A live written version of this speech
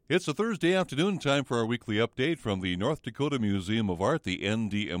It's a Thursday afternoon, time for our weekly update from the North Dakota Museum of Art, the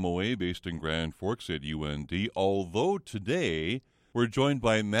NDMOA, based in Grand Forks at UND. Although today we're joined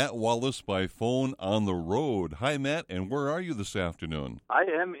by Matt Wallace by phone on the road. Hi, Matt, and where are you this afternoon? I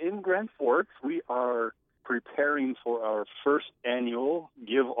am in Grand Forks. We are preparing for our first annual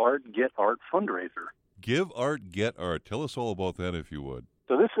Give Art, Get Art fundraiser. Give Art, Get Art. Tell us all about that, if you would.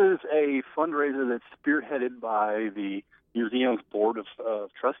 So this is a fundraiser that's spearheaded by the museum's board of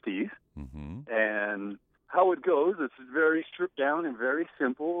trustees. Mm-hmm. And how it goes, it's very stripped down and very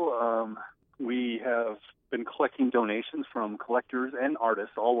simple. We have been collecting donations from collectors and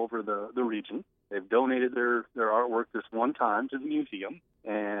artists all over the region. They've donated their artwork this one time to the museum,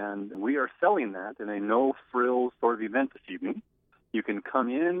 and we are selling that in a no-frills sort of event this evening. You can come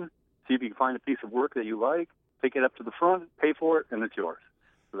in, see if you can find a piece of work that you like, take it up to the front, pay for it, and it's yours.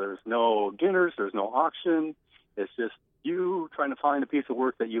 So there's no dinners, there's no auction. It's just you trying to find a piece of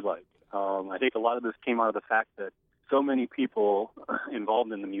work that you like. I think a lot of this came out of the fact that so many people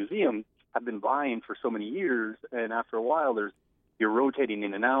involved in the museum have been buying for so many years, and after a while you're rotating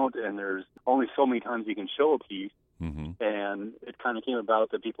in and out, and there's only so many times you can show a piece. Mm-hmm. And it kind of came about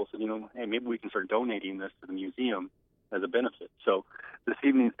that people said, hey, maybe we can start donating this to the museum as a benefit. So this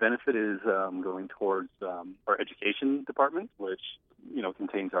evening's benefit is going towards our education department, which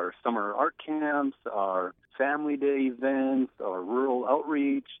contains our summer art camps, our family day events, our rural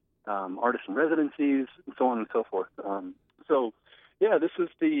outreach, artisan residencies, and so on and so forth. This is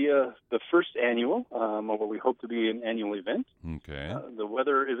the first annual, of what we hope to be an annual event. Okay. The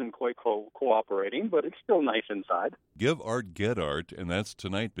weather isn't quite cooperating, but it's still nice inside. Give Art, Get Art, and that's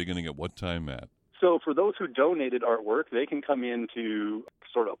tonight beginning at what time, Matt? So for those who donated artwork, they can come in to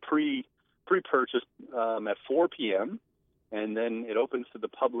sort of pre-purchase at 4 p.m., and then it opens to the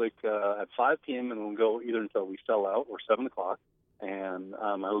public at 5 p.m. and will go either until we sell out or 7 o'clock. And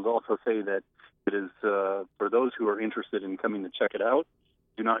I will also say that it is for those who are interested in coming to check it out,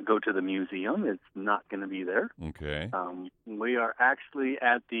 do not go to the museum. It's not going to be there. Okay. We are actually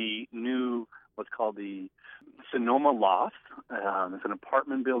at the new, what's called the Sonoma Loft. It's an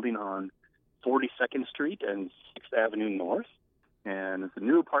apartment building on 42nd Street and 6th Avenue North. And it's a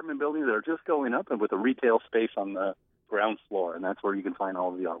new apartment building that are just going up, and with a retail space on the ground floor, and that's where you can find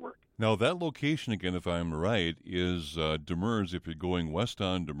all of the artwork. Now, that location, again, if I'm right, is Demers. If you're going west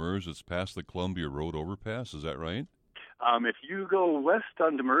on Demers, it's past the Columbia Road overpass. Is that right? If you go west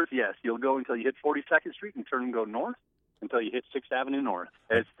on Demers, yes, you'll go until you hit 42nd Street and turn and go north until you hit 6th Avenue North.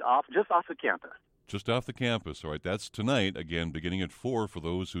 It's just off the campus. Just off the campus. All right, that's tonight, again, beginning at 4 for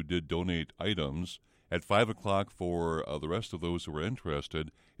those who did donate items. At 5 o'clock for the rest of those who are interested.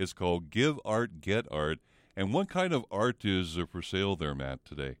 It's called Give Art, Get Art. And what kind of art is for sale there, Matt,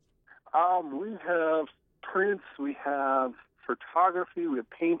 today? We have prints, we have photography, we have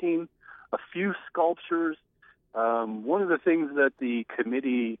painting, a few sculptures. One of the things that the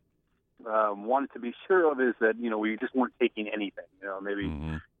committee wanted to be sure of is that, we just weren't taking anything. Maybe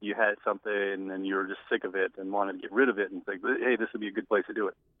Mm-hmm. you had something and you were just sick of it and wanted to get rid of it and think, hey, this would be a good place to do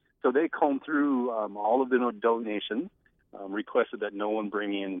it. So they combed through all of the donations, requested that no one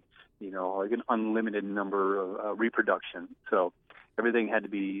bring in, like an unlimited number of reproduction. So everything had to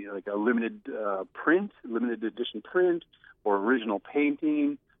be like a limited edition print or original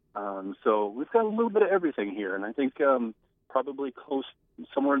painting. So we've got a little bit of everything here, and I think probably close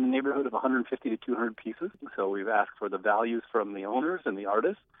somewhere in the neighborhood of 150 to 200 pieces. So we've asked for the values from the owners and the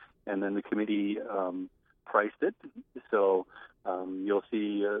artists, and then the committee priced it. So you'll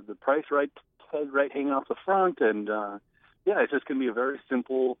see the price right hanging off the front, and it's just going to be a very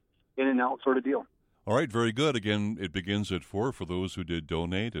simple in and out sort of deal. All right, very good. Again, it begins at 4 for those who did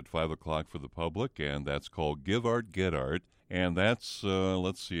donate, at 5 o'clock for the public, and that's called Give Art, Get Art. And that's,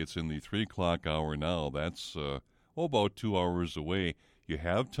 it's in the 3 o'clock hour now. That's about 2 hours away. You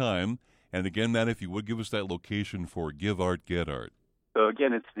have time. And again, Matt, if you would give us that location for Give Art, Get Art. So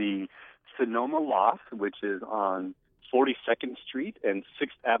again, it's the Sonoma Loft, which is on 42nd Street and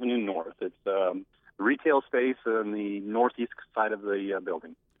 6th Avenue North. It's retail space on the northeast side of the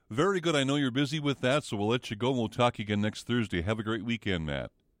building. Very good. I know you're busy with that, so we'll let you go, and we'll talk again next Thursday. Have a great weekend, Matt.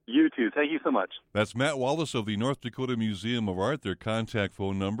 You too. Thank you so much. That's Matt Wallace of the North Dakota Museum of Art. Their contact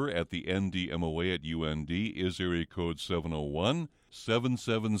phone number at the NDMOA at UND is area code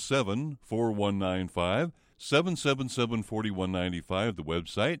 701-777-4195, 777-4195. The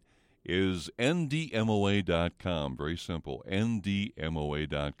website is NDMOA.com. Very simple,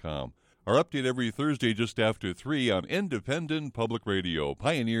 NDMOA.com. Our update every Thursday just after 3 on Independent Public Radio,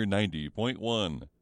 Pioneer 90.1.